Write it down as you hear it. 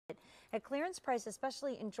A clearance price,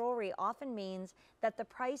 especially in jewelry, often means that the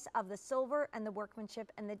price of the silver and the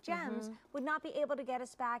workmanship and the gems would not be able to get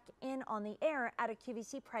us back in on the air at a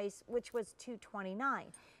QVC price, which was $229.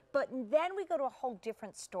 But then we go to a whole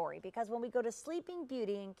different story, because when we go to Sleeping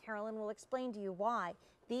Beauty, and Carolyn will explain to you why,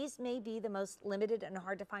 these may be the most limited and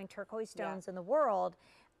hard to find turquoise stones in the world.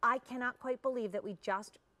 I cannot quite believe that we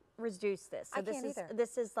just reduced this. So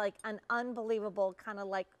this is like an unbelievable kind of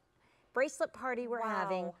like bracelet party we're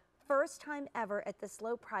having. First time ever at this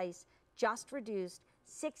low price, just reduced.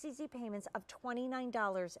 6 easy payments of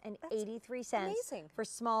 $29.83 for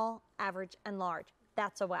small, average, and large.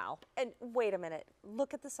 That's a wow. And wait a minute,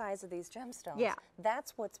 look at the size of these gemstones. Yeah.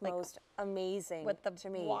 That's what's like, most amazing with the to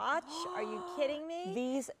me. Watch, are you kidding me?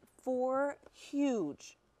 These 4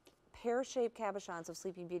 huge pear-shaped cabochons of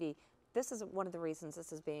Sleeping Beauty. This is one of the reasons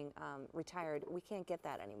this is being retired. We can't get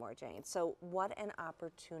that anymore, Jane. So what an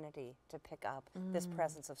opportunity to pick up this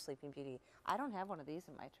presence of Sleeping Beauty. I don't have one of these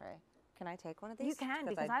in my tray. Can I take one of these? You can,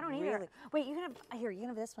 because I don't either. Wait, you can have, here, you can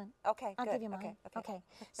have this one. Okay, I'll give you mine. Okay.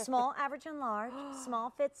 Small, average, and large.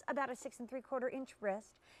 Small fits about a 6 3/4 inch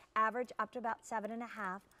wrist. Average up to about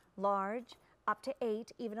 7.5. Large up to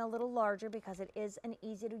 8, even a little larger because it is an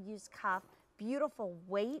easy to use cuff. Beautiful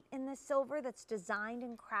weight in the silver that's designed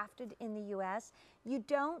and crafted in the US. You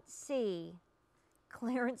don't see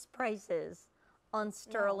clearance prices on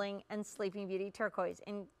sterling and Sleeping Beauty turquoise,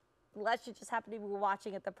 unless you just happen to be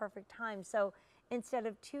watching at the perfect time. So instead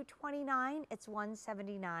of $229, it's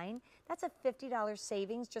 $179. That's a $50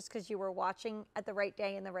 savings just because you were watching at the right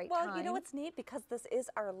day and the right time. Well, you know what's neat? Because this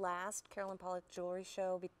is our last Carolyn Pollack jewelry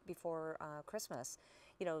show before Christmas.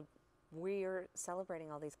 You know, we're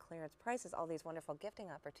celebrating all these clearance prices, all these wonderful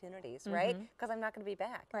gifting opportunities, right? Because I'm not going to be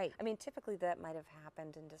back. Right. I mean, typically that might have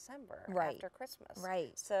happened in December after Christmas.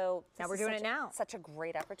 Right. So now we're doing it now. Such a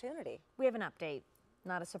great opportunity. We have an update,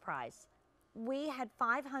 not a surprise. We had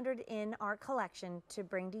 500 in our collection to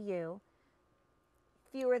bring to you.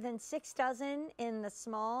 Fewer than 6 dozen in the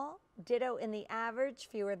small, ditto in the average,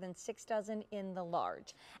 fewer than 6 dozen in the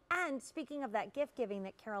large. And speaking of that gift giving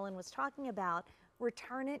that Carolyn was talking about,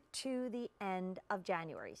 return it to the end of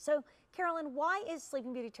January. So, Carolyn, why is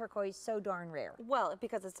Sleeping Beauty turquoise so darn rare? Well,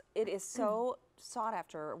 because it is so sought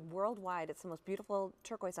after worldwide. It's the most beautiful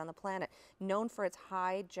turquoise on the planet, known for its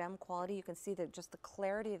high gem quality. You can see just the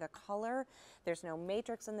clarity of the color. There's no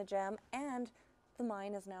matrix in the gem, and the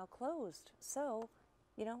mine is now closed. So,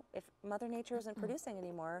 you know, if Mother Nature isn't producing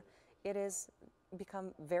anymore, it has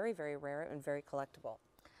become very, very rare and very collectible.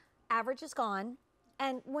 Average is gone.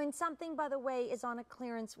 And when something, by the way, is on a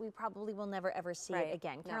clearance, we probably will never ever see it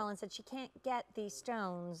again. Carolyn said she can't get these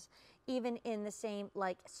stones even in the same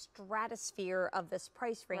like stratosphere of this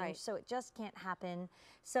price range, so it just can't happen.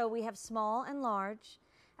 So we have small and large.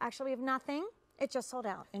 Actually, we have nothing. It just sold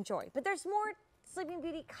out. Enjoy. But there's more Sleeping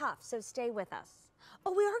Beauty cuffs, so stay with us.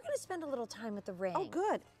 Oh, we are going to spend a little time with the ring. Oh,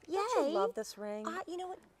 good. Yay. Don't you love this ring? You know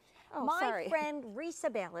what? Oh, my friend Risa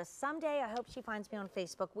Bayless, someday I hope she finds me on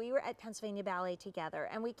Facebook. We were at Pennsylvania Ballet together,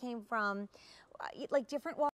 and we came from like different